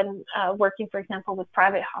when working, for example, with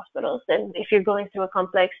private hospitals than if you're going through a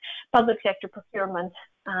complex public sector procurement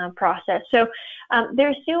process. So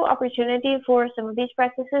there's still opportunity for some of these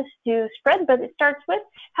practices to spread, but it starts with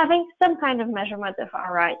having some kind of measurement of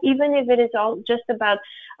ROI, even if it is all just about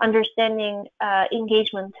understanding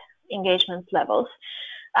engagement levels.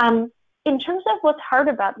 In terms of what's hard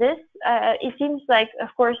about this, it seems like, of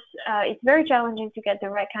course, it's very challenging to get the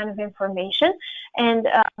right kind of information. And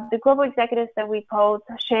the global executives that we polled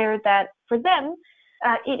shared that for them,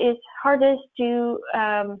 it is hardest to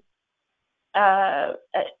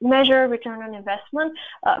measure return on investment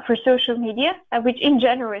for social media, which in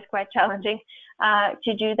general is quite challenging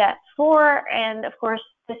to do that for. And of course,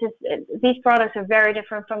 these products are very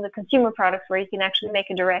different from the consumer products where you can actually make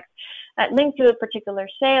a direct link to a particular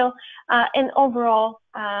sale. And overall,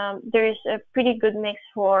 there is a pretty good mix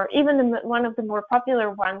for even one of the more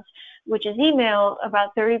popular ones, which is email.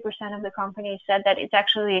 About 30% of the companies said that it's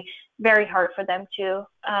actually very hard for them to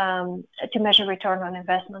measure return on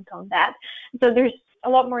investment on that. So there's a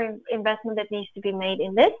lot more investment that needs to be made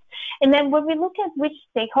in this. And then when we look at which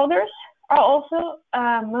stakeholders are also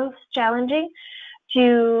most challenging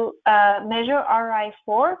to measure ROI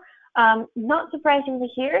for, not surprisingly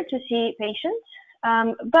here to see patients,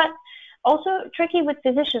 but also tricky with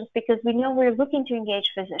physicians, because we know we're looking to engage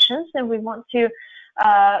physicians and we want to,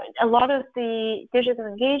 a lot of the digital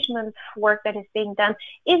engagement work that is being done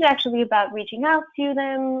is actually about reaching out to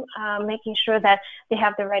them, making sure that they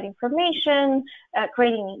have the right information,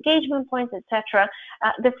 creating engagement points, etc.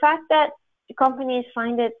 The fact that companies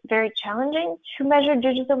find it very challenging to measure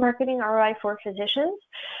digital marketing ROI for physicians,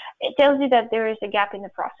 it tells you that there is a gap in the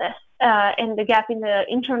process and the gap in the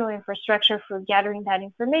internal infrastructure for gathering that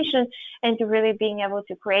information and to really being able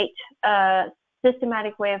to create a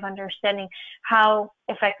systematic way of understanding how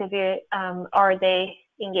effectively are they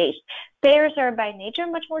engaged. Payers are by nature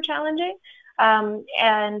much more challenging.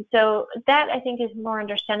 And so that I think is more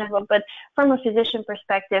understandable, but from a physician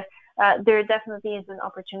perspective, there definitely is an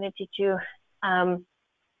opportunity to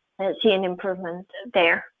see an improvement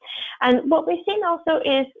there. And what we've seen also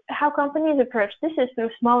is how companies approach this is through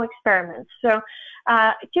small experiments. So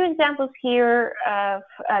two examples here of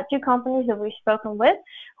two companies that we've spoken with,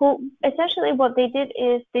 who essentially what they did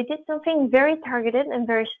is they did something very targeted and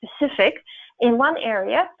very specific in one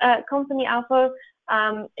area. Company Alpha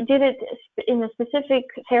did it in a specific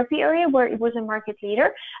therapy area where it was a market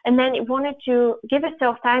leader, and then it wanted to give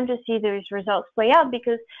itself time to see those results play out,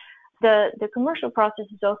 because the commercial process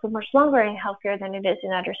is also much longer in healthcare than it is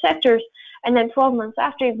in other sectors. And then 12 months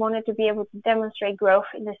after, it wanted to be able to demonstrate growth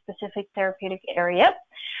in this specific therapeutic area.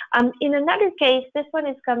 In another case, this one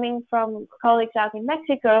is coming from colleagues out in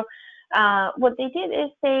Mexico. What they did is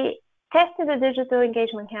they tested a digital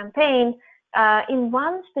engagement campaign in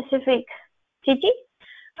one specific city,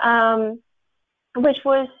 which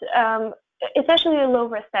was essentially a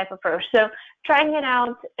low-risk type approach. So trying it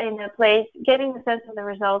out in a place, getting a sense of the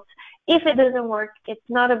results. If it doesn't work, it's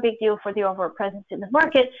not a big deal for the overall presence in the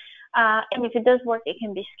market. And if it does work, it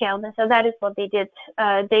can be scaled. And so that is what they did.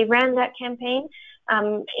 They ran that campaign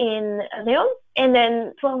in Leon, and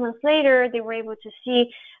then 12 months later, they were able to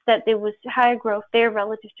see that there was higher growth there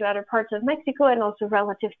relative to other parts of Mexico, and also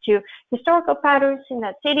relative to historical patterns in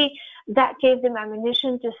that city. That gave them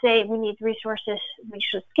ammunition to say, we need resources, we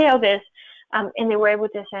should scale this, and they were able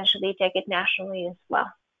to essentially take it nationally as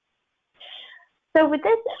well. So with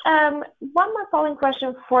this, one more polling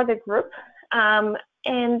question for the group, and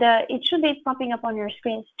it should be popping up on your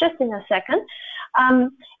screens just in a second.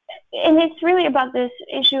 And it's really about this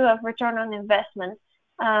issue of return on investment.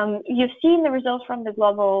 You've seen the results from the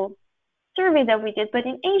global survey that we did, but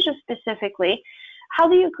in Asia specifically, how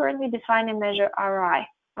do you currently define and measure ROI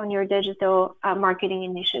on your digital marketing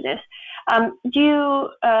initiatives? Do you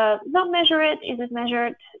not measure it? Is it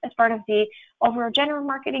measured as part of the overall general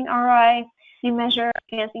marketing ROI? Do you measure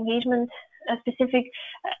against engagement, specific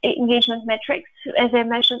engagement metrics, as I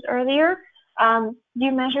mentioned earlier? Do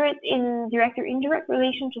you measure it in direct or indirect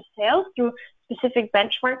relation to sales through specific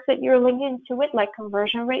benchmarks that you're linking to it, like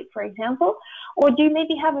conversion rate, for example? Or do you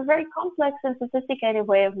maybe have a very complex and sophisticated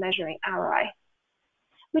way of measuring ROI?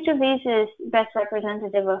 Which of these is best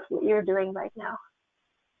representative of what you're doing right now?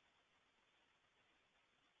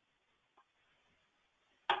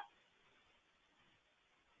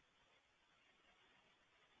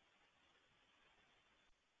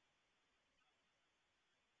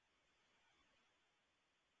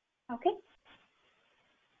 Okay.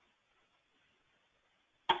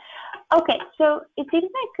 Okay, so it seems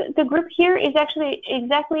like the group here is actually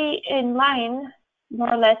exactly in line,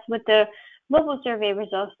 more or less, with the global survey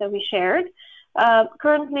results that we shared.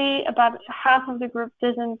 Currently, about half of the group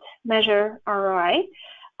doesn't measure ROI.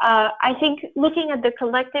 I think looking at the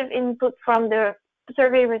collective input from the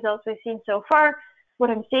survey results we've seen so far, what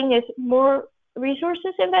I'm seeing is more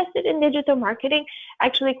resources invested in digital marketing,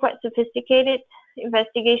 actually quite sophisticated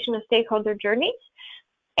investigation of stakeholder journeys.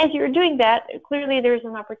 As you're doing that, clearly there's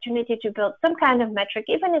an opportunity to build some kind of metric,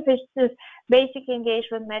 even if it's just basic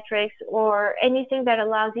engagement metrics or anything that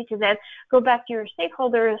allows you to then go back to your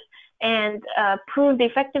stakeholders and prove the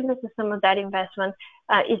effectiveness of some of that investment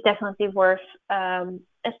is definitely worth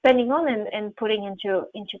spending on and putting into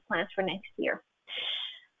plans for next year.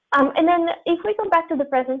 And then if we go back to the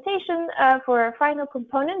presentation for our final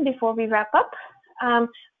component before we wrap up,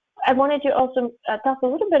 I wanted to also talk a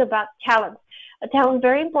little bit about talent. Talent is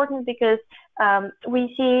very important because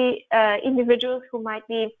we see individuals who might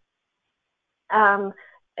be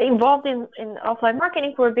involved in offline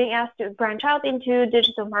marketing who are being asked to branch out into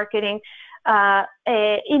digital marketing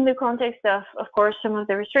in the context of course, some of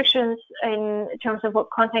the restrictions in terms of what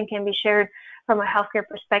content can be shared from a healthcare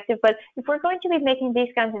perspective. But if we're going to be making these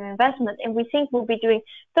kinds of investments, and we think we'll be doing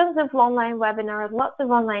tons of online webinars, lots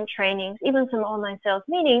of online trainings, even some online sales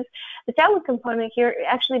meetings, the talent component here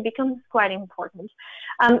actually becomes quite important.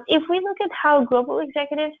 If we look at how global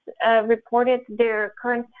executives reported their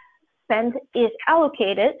current spend is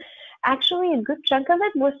allocated, actually a good chunk of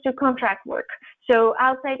it was to contract work. So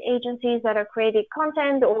outside agencies that are creating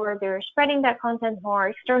content, or they're spreading that content more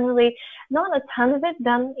externally, not a ton of it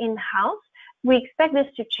done in-house. We expect this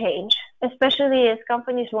to change, especially as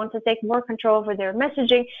companies want to take more control over their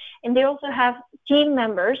messaging. And they also have team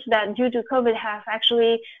members that, due to COVID, have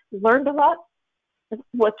actually learned a lot,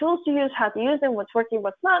 what tools to use, how to use them, what's working,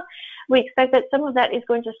 what's not. We expect that some of that is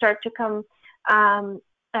going to start to come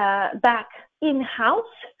back in-house.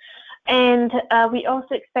 And we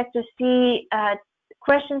also expect to see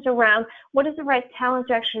questions around what is the right talent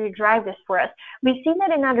to actually drive this for us. We've seen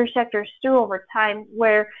that in other sectors too over time,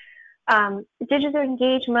 where digital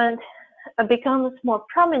engagement becomes more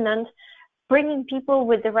prominent. bringing people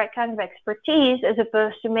with the right kind of expertise as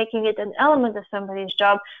opposed to making it an element of somebody's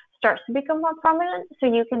job starts to become more prominent. So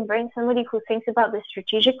you can bring somebody who thinks about this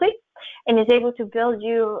strategically and is able to build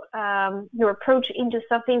your approach into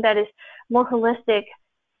something that is more holistic,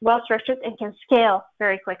 well-structured, and can scale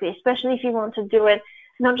very quickly, especially if you want to do it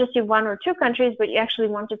not just in 1 or 2 countries, but you actually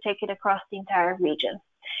want to take it across the entire region.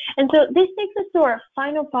 And so this takes us to our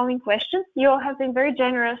final polling question. You all have been very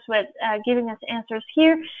generous with giving us answers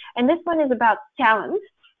here. And this one is about talent.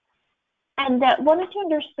 And wanted to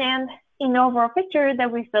understand in the overall picture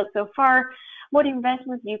that we've built so far, what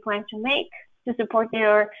investments do you plan to make to support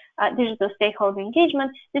your digital stakeholder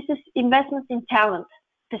engagement? This is investments in talent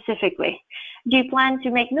specifically. Do you plan to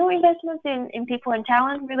make new investments in people and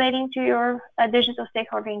talent relating to your digital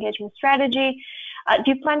stakeholder engagement strategy? Do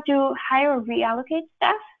you plan to hire or reallocate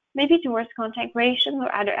staff, maybe towards content creation or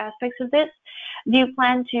other aspects of this? Do you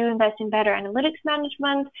plan to invest in better analytics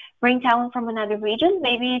management, bring talent from another region,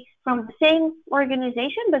 maybe from the same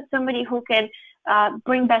organization, but somebody who can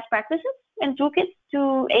bring best practices and toolkits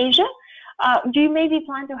to Asia? Do you maybe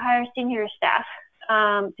plan to hire senior staff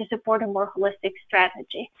to support a more holistic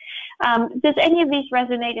strategy? Does any of these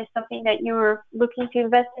resonate as something that you're looking to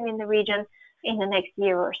invest in the region in the next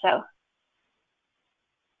year or so?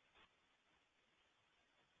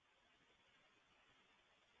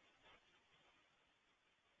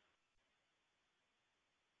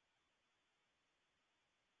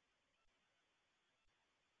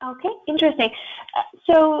 Okay, interesting.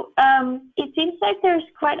 So it seems like there's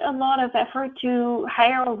quite a lot of effort to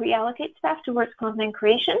hire or reallocate staff towards content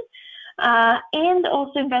creation and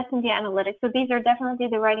also invest in the analytics. So these are definitely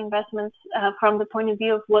the right investments from the point of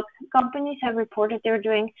view of what companies have reported they're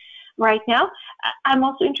doing right now. I'm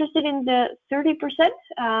also interested in the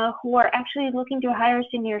 30% who are actually looking to hire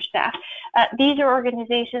senior staff. These are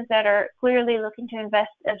organizations that are clearly looking to invest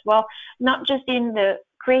as well, not just in the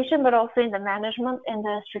creation, but also in the management and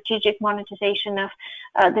the strategic monetization of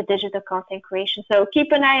the digital content creation. So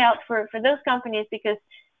keep an eye out for those companies because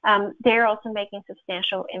they're also making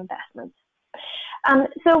substantial investments.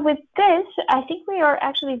 So with this, I think we are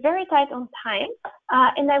actually very tight on time,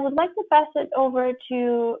 and I would like to pass it over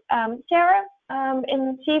to Sarah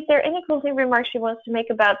and see if there are any closing remarks she wants to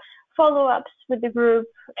make about follow-ups with the group,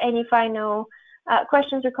 any final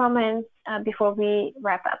questions or comments before we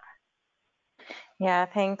wrap up. Yeah,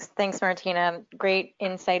 thanks, Martina. Great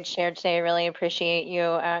insight shared today. I really appreciate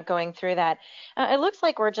you going through that. It looks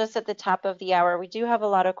like we're just at the top of the hour. We do have a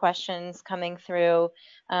lot of questions coming through,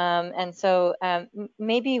 and so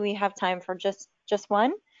maybe we have time for just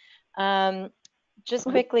one. Just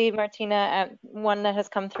quickly, Martina, one that has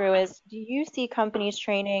come through is, do you see companies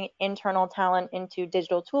training internal talent into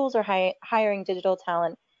digital tools or hiring digital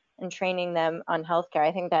talent and training them on healthcare?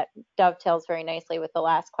 I think that dovetails very nicely with the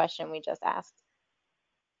last question we just asked.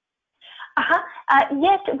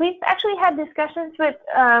 Yes, we've actually had discussions with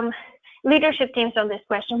leadership teams on this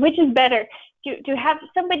question, which is better to have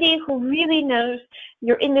somebody who really knows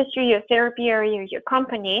your industry, your therapy area, your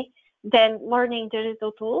company, than learning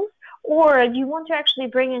digital tools? Or do you want to actually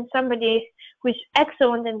bring in somebody who's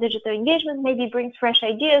excellent in digital engagement, maybe brings fresh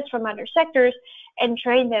ideas from other sectors and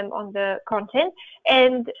train them on the content?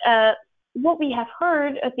 And what we have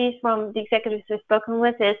heard, at least from the executives we've spoken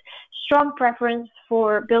with, is strong preference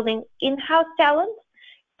for building in-house talent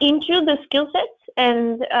into the skill sets.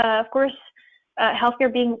 And of course,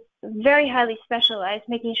 healthcare being very highly specialized,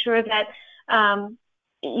 making sure that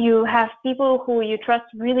you have people who you trust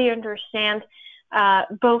really understand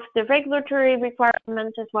both the regulatory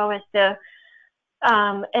requirements as well as the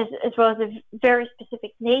very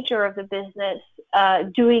specific nature of the business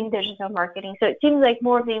doing digital marketing. So it seems like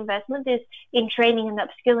more of the investment is in training and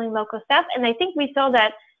upskilling local staff. And I think we saw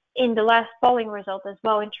that in the last polling result as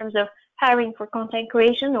well in terms of hiring for content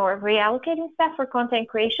creation or reallocating staff for content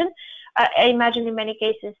creation. I imagine in many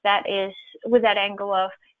cases that is with that angle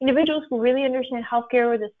of individuals who really understand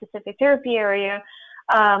healthcare or the specific therapy area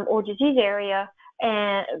or disease area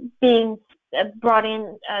and being brought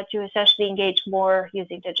in to essentially engage more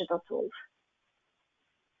using digital tools.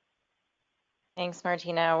 Thanks,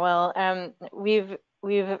 Martina. Well,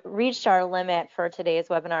 we've reached our limit for today's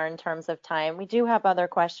webinar in terms of time. We do have other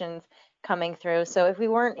questions coming through, so if we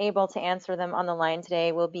weren't able to answer them on the line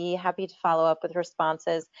today, we'll be happy to follow up with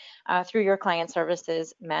responses through your client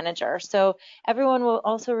services manager. So everyone will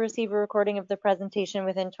also receive a recording of the presentation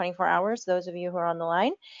within 24 hours, those of you who are on the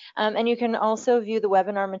line. And you can also view the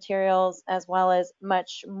webinar materials as well as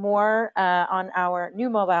much more on our new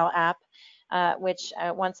mobile app, which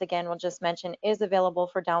once again, we'll just mention is available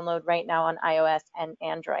for download right now on iOS and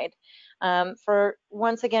Android. For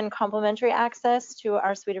once again, complimentary access to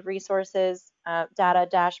our suite of resources, data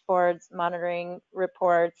dashboards, monitoring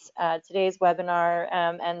reports, today's webinar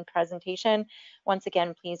and presentation, once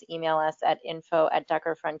again, please email us at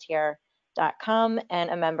info@DuckerFrontier.com and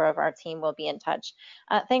a member of our team will be in touch.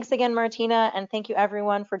 Thanks again, Martina, and thank you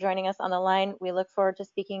everyone for joining us on the line. We look forward to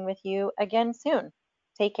speaking with you again soon.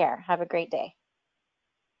 Take care. Have a great day.